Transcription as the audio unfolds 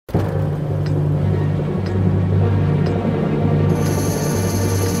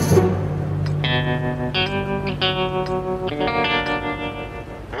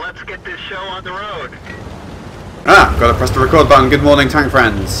Gotta press the record button. Good morning, tank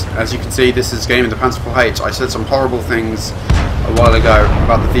friends. As you can see, this is game in the Panzer IV-H. I said some horrible things a while ago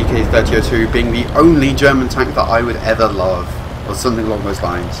about the VK-3002 being the only German tank that I would ever love, or something along those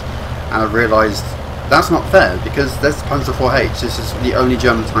lines. And I realised that's not fair, because there's the Panzer IV-H. This is the only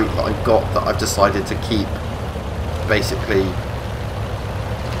German tank that I've got that I've decided to keep, basically,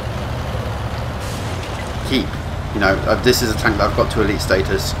 You know, this is a tank that I've got to elite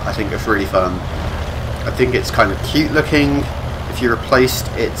status. I think it's really fun. I think it's kind of cute looking. If you replaced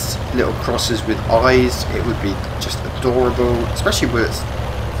its little crosses with eyes, it would be just adorable. Especially with its...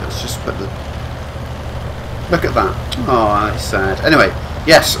 Let's just put the... Look at that. Oh, that's sad. Anyway,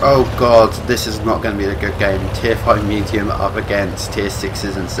 yes, oh god, this is not going to be a good game. Tier 5 medium up against Tier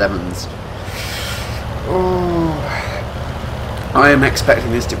 6s and 7s. Oh... I am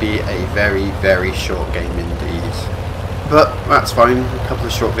expecting this to be a very, very short game indeed. But that's fine. A couple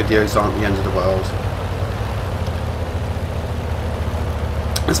of short videos aren't the end of the world.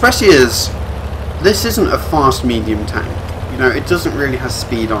 Especially as this isn't a fast medium tank. You know, it doesn't really have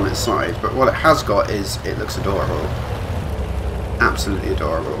speed on its side, but what it has got is it looks adorable. Absolutely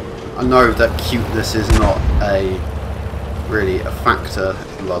adorable. I know that cuteness is not really a factor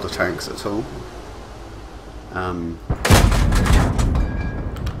in a lot of tanks at all.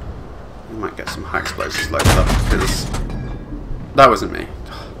 We might get some high explosives loaded up because that wasn't me.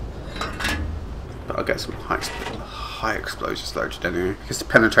 But I'll get some high explosives loaded anyway, because the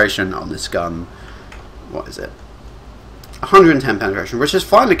penetration on this gun, what is it? 110 penetration, which is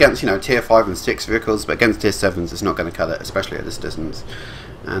fine against, you know, tier 5 and 6 vehicles, but against tier 7s it's not going to cut it, especially at this distance.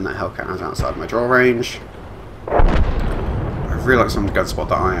 And that Hellcat is outside my draw range. I realised I'm going to spot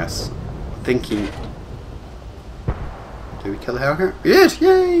the IS. Thinking, do we kill the Hellcat? Yes,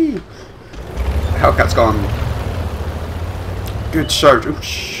 yay! The Hellcat's gone. Good shot. Ooh,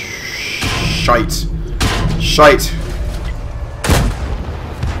 shite. Shite.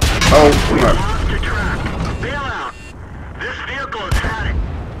 Oh, no.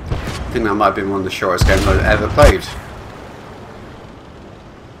 I think that might have been one of the shortest games I've ever played.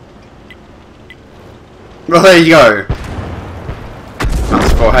 Well, there you go.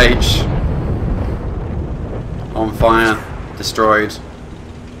 That's 4H. On fire. Destroyed.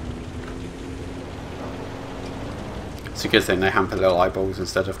 It's a good thing they hamper little eyeballs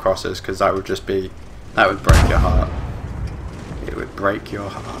instead of crosses, because that would just be... that would break your heart. It would break your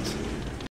heart.